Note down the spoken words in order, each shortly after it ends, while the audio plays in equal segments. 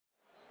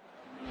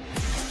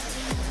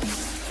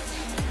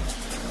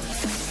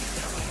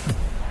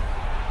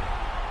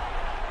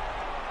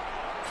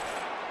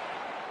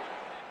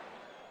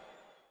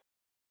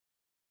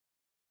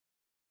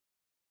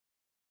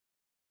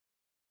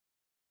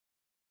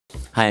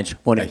Hi, Ange.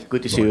 Morning. Hey.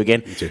 Good to see you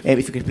again. You too.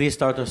 If you could please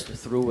start us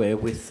through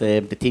with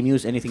the team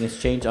news. Anything has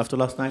changed after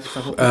last night?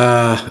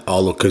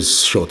 Look,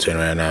 because short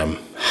turnaround,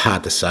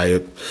 hard to say.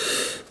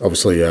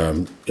 Obviously,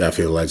 I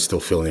feel the lads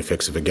still feeling the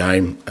effects of the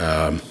game.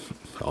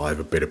 I'll have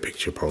a better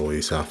picture probably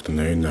this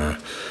afternoon.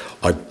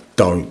 I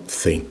don't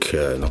think,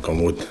 knock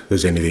on wood,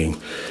 there's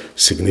anything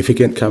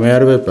significant come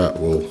out of it, but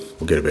we'll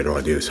get a better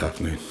idea this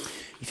afternoon.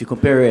 If you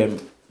compare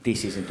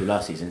this season to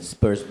last season,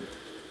 Spurs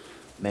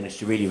managed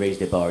to really raise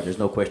the bar. There's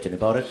no question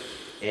about it.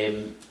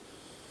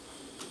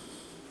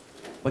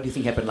 What do you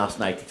think happened last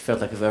night? It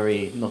felt like a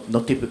very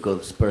not typical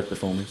Spurs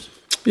performance.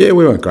 Yeah,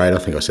 we weren't great. I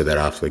think I said that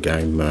after the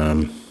game.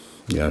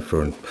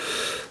 For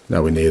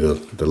nowhere near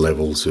the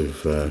levels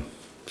of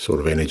sort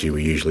of energy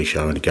we usually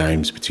show in the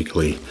games,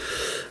 particularly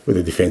with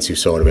the defensive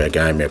side of our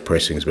game. Our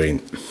pressing's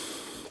been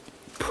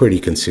pretty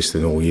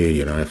consistent all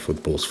year. Our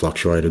football's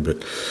fluctuated,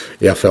 but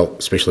yeah, I felt,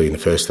 especially in the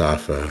first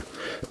half,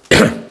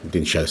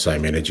 didn't show the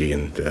same energy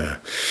and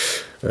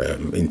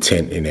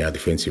intent in our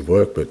defensive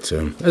work. But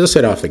as I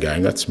said after the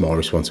game, that's my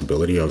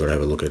responsibility. I've got to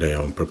have a look at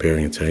how I'm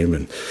preparing a team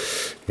and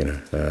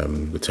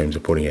the teams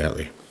are putting out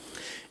there.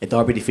 A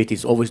derby defeat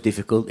is always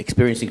difficult.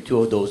 Experiencing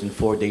two of those in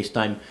 4 days'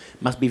 time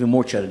must be even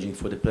more challenging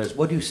for the players.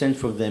 What do you sense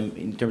from them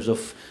in terms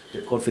of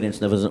their confidence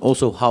levels and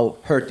also how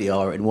hurt they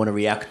are and want to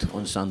react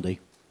on Sunday?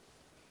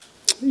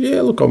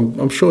 Yeah, look,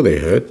 I'm sure they're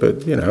hurt,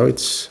 but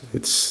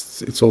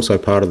it's also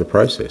part of the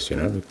process.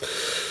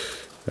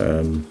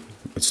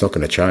 It's not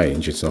going to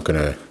change. It's not going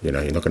to, you're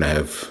not going to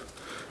have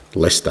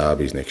less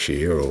derbies next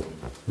year, or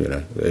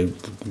the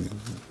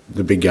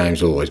big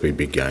games will always be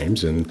big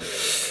games, and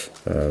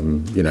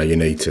you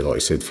need to, like I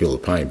said, feel the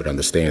pain, but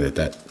understand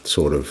that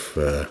sort of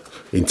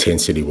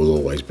intensity will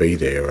always be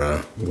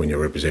there when you're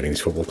representing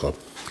this football club.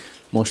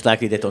 Most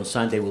likely that on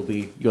Sunday will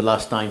be your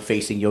last time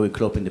facing Jurgen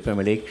Klopp in the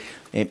Premier League.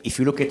 If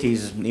you look at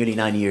his nearly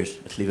 9 years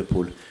at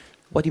Liverpool,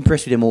 what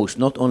impressed you the most?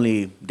 Not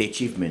only the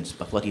achievements,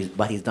 but what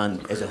he's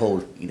done as a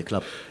whole in the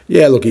club.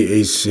 Yeah, look,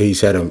 he's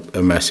had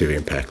a massive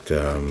impact.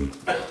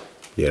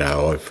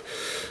 I've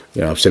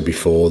said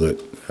before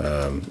that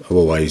I've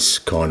always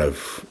kind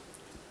of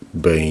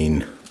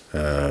been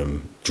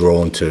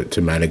drawn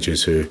to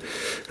managers who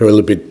are a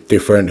little bit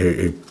different,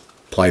 who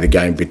play the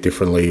game a bit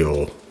differently,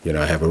 or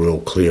have a real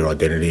clear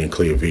identity and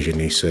clear vision.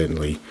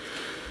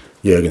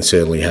 Jurgen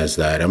certainly has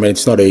that. I mean,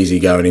 it's not easy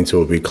going into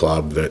a big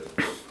club that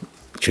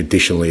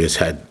traditionally has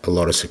had a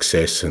lot of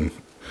success and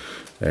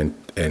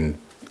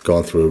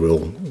gone through a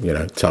real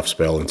tough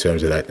spell in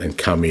terms of that, and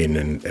come in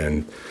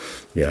and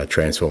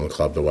transform the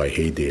club the way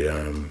he did.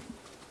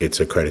 It's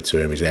a credit to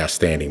him. He's an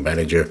outstanding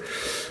manager.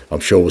 I'm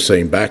sure we'll see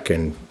him back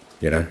and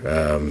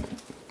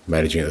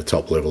managing at the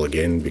top level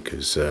again,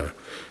 because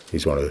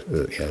he's one of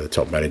the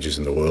top managers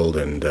in the world.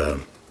 And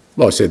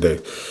like I said,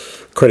 the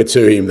credit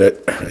to him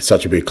that at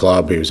such a big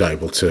club he was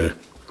able to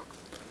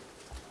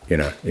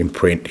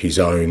imprint his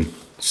own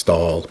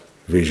style,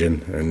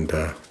 vision,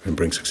 and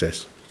bring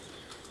success.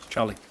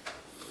 Charlie.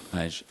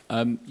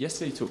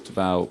 Yesterday you talked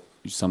about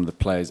some of the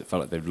players that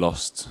felt like they've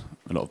lost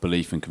a lot of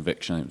belief and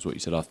conviction. It was what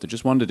you said after.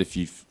 Just wondered if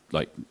you've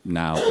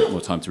now a bit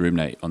more time to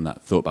ruminate on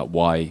that, thought about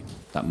why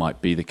that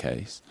might be the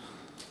case.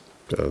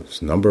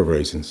 There's a number of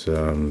reasons,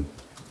 and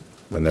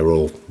they're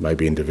all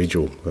maybe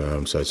individual,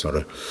 so it's not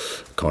a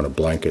kind of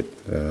blanket,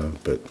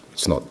 but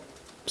it's not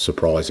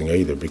surprising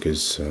either,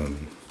 because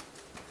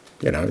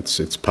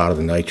it's part of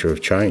the nature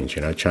of change.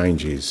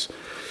 Change is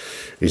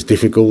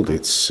difficult.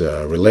 It's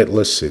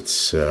relentless.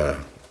 It's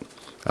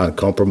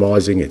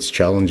uncompromising. It's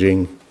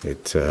challenging.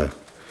 It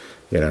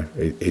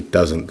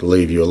doesn't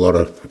leave you a lot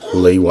of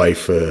leeway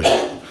for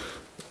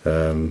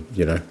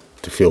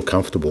to feel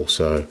comfortable.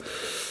 So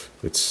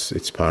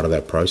it's part of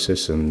that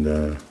process,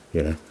 and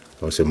like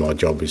I said, my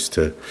job is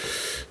to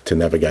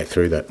navigate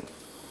through that.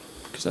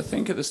 Because I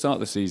think at the start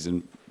of the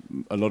season,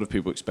 a lot of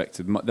people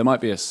expected there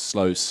might be a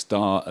slow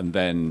start, and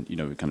then we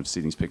kind of see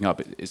things picking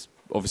up. It's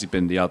obviously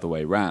been the other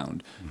way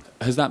round.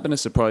 Has that been a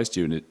surprise to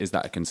you, and is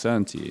that a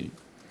concern to you?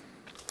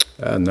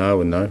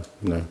 No.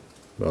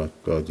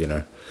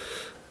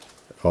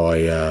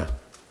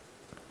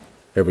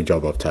 Every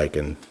job I've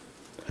taken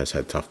has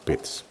had tough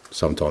bits.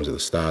 Sometimes at the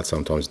start,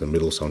 sometimes in the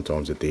middle,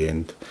 sometimes at the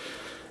end.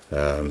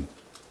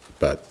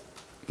 But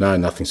no,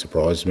 nothing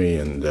surprised me,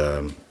 and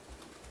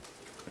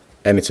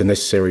it's a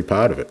necessary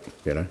part of it.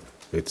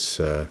 It's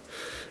how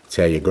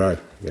you grow.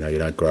 You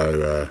don't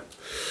grow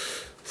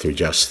through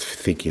just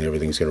thinking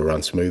everything's going to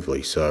run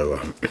smoothly.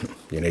 So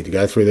you need to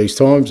go through these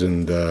times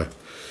and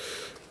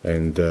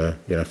find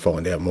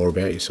out more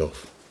about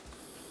yourself.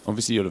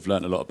 Obviously, you'll have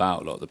learned a lot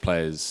about a lot of the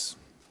players,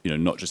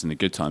 not just in the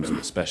good times, but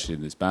especially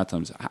in these bad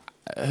times.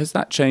 Has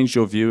that changed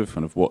your view of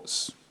kind of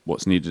what's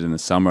needed in the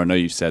summer? I know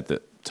you said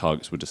that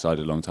targets were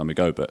decided a long time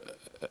ago, but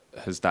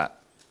has that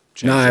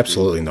changed? No,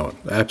 absolutely not.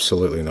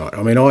 Absolutely not.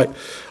 I mean,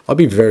 I'd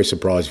be very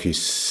surprised if you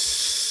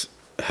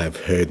have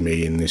heard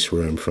me in this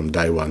room from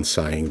day one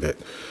saying that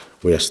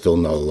we are still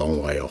not a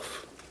long way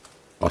off.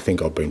 I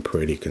think I've been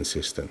pretty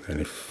consistent,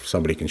 and if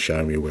somebody can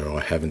show me where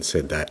I haven't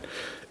said that,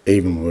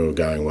 even when we were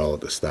going well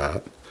at the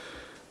start,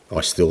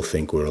 I still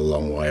think we're a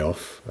long way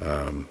off.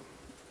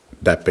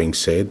 That being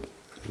said,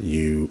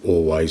 you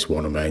always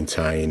want to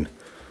maintain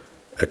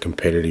a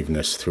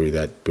competitiveness through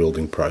that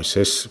building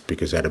process,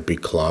 because at a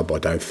big club I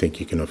don't think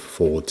you can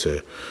afford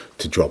to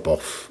drop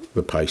off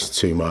the pace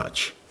too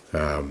much,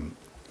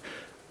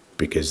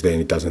 because then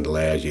it doesn't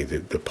allow you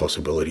the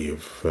possibility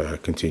of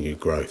continued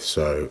growth.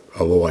 So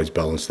I've always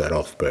balanced that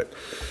off, but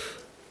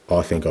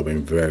I think I've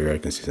been very, very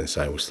consistent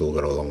saying we've still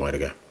got a long way to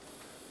go.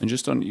 And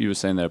just on, you were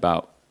saying there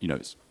about,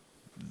 it's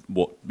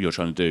what you're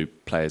trying to do,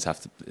 players have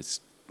to, it's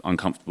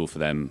uncomfortable for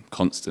them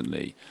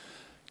constantly.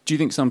 Do you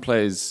think some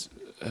players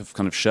have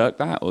kind of shirked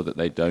that, or that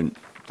they don't,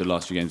 the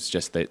last few games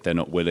suggest they're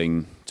not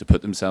willing to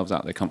put themselves out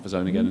of their comfort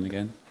zone again and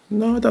again?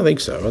 No, I don't think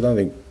so. I don't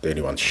think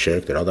anyone's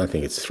shirked it. I don't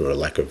think it's through a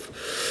lack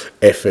of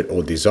effort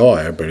or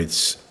desire, but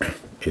it's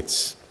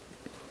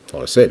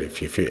like I said,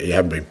 if you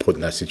haven't been put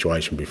in that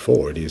situation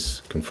before, it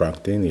is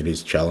confronting, it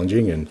is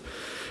challenging, and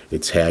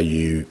it's how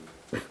you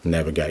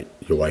navigate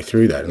your way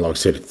through that. And like I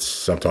said, it's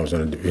sometimes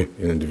on an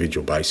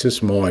individual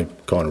basis. My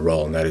kind of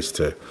role in that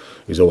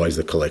is always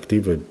the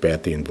collective,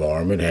 about the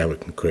environment, how we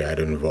can create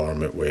an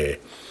environment where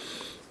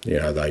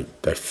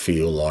they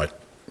feel like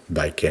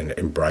they can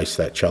embrace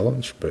that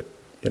challenge. But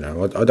I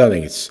don't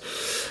think it's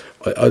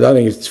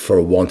for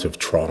a want of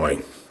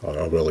trying.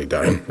 I really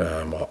don't.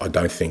 I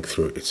don't think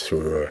it's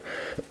through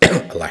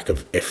a lack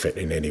of effort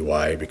in any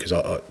way, because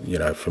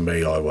for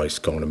me, I always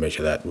kind of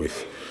measure that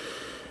with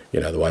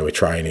the way we're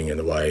training and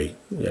the way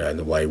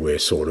we're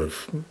sort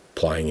of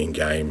playing in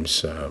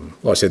games.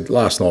 Like I said,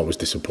 last night was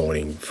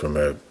disappointing from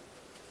a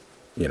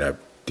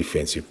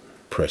defensive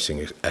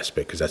pressing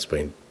aspect, because that's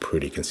been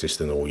pretty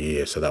consistent all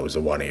year. So that was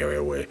the one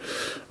area where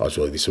I was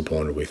really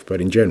disappointed with.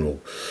 But in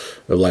general,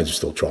 the lads are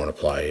still trying to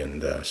play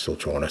and still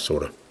trying to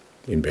sort of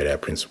embed our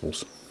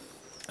principles.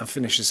 I'll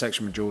finish the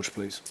section with George,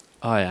 please.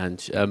 Hi,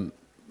 Ange.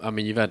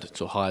 You've had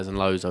sort of highs and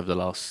lows over the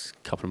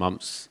last couple of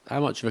months.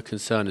 How much of a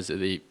concern is it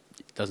that it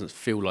doesn't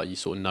feel like you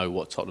sort of know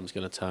what Tottenham's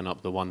going to turn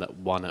up, the one that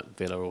won at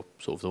Villa, or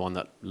sort of the one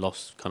that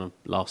lost kind of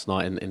last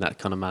night in that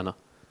kind of manner?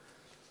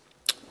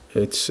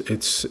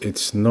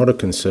 It's not a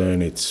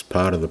concern. It's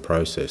part of the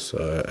process.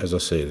 As I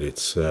said,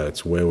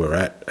 it's where we're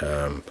at.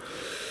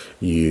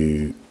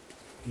 You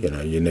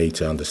need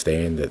to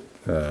understand that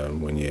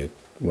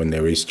when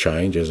there is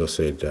change, as I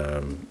said,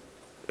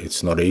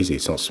 it's not easy.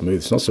 It's not smooth.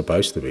 It's not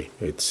supposed to be.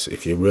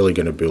 If you're really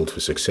going to build for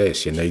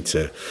success, you need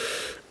to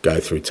go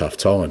through tough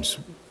times.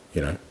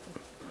 You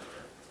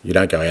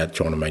don't go out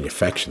trying to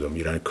manufacture them.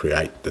 You don't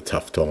create the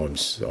tough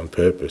times on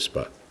purpose,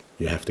 but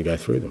you have to go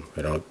through them.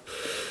 And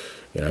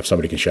if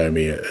somebody can show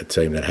me a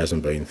team that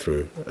hasn't been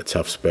through a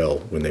tough spell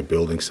when they're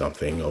building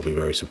something, I'll be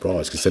very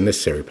surprised, because it's a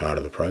necessary part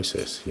of the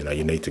process.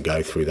 You need to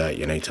go through that.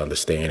 You need to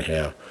understand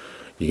how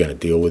you're going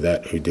to deal with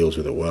that, who deals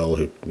with it well,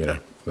 who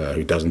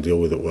doesn't deal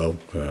with it well,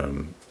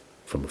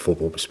 from a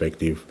football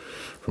perspective,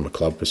 from a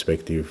club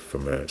perspective,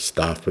 from a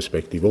staff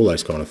perspective. All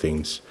those kind of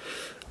things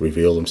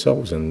reveal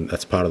themselves, and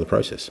that's part of the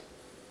process.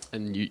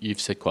 And you've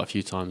said quite a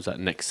few times that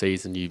next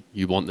season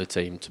you want the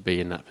team to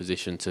be in that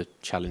position to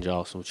challenge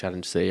Arsenal,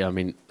 challenge City.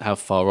 How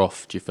far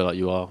off do you feel like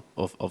you are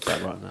of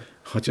that right now?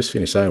 I just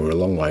finished saying we're a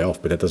long way off,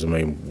 but that doesn't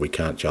mean we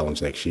can't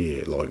challenge next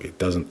year. It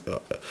doesn't.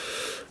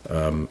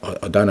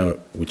 I don't know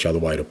which other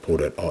way to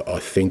put it. I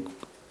think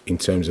in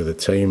terms of the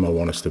team I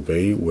want us to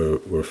be,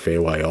 we're a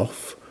fair way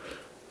off,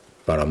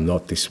 but I'm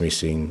not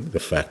dismissing the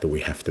fact that we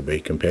have to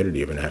be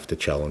competitive and have to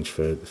challenge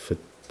for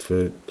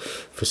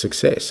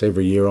success.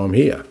 Every year I'm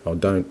here.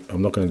 I'm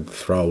not going to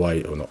throw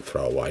away,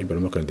 but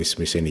I'm not going to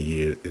dismiss any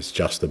year as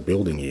just a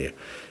building year.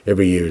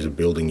 Every year is a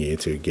building year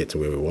to get to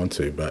where we want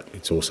to, but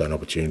it's also an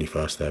opportunity for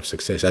us to have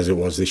success, as it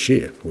was this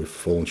year. We've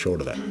fallen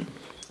short of that.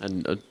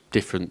 And a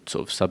different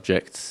sort of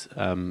subject,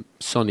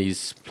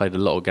 Sonny's played a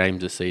lot of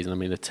games this season.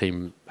 The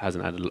team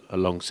hasn't had a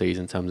long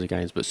season in terms of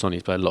games, but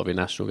Sonny's played a lot of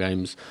international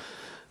games.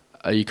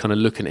 Are you kind of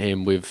looking at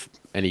him with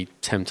any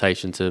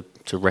temptation to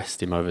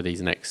rest him over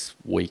these next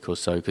week or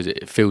so, because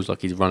it feels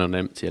like he's run on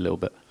empty a little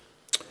bit?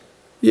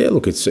 Yeah,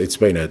 look, it's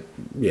been a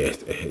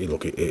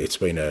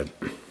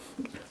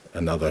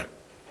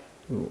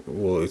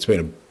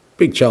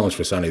big challenge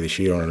for Sonny this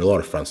year on a lot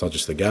of fronts, not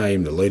just the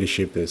game, the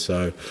leadership.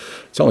 So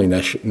it's only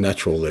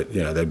natural that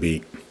there'd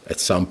be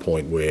at some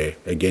point where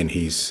again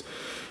he's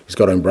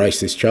got to embrace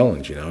this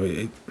challenge.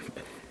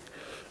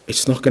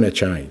 It's not going to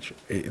change.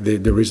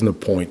 There isn't a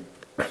point,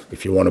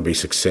 if you want to be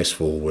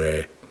successful,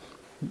 where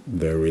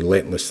the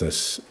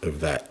relentlessness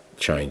of that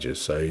changes.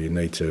 So you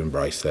need to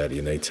embrace that.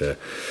 You need to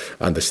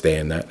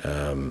understand that.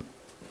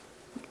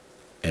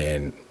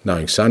 And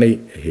knowing Sonny,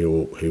 he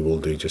will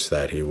do just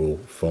that. He will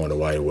find a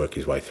way to work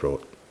his way through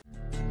it.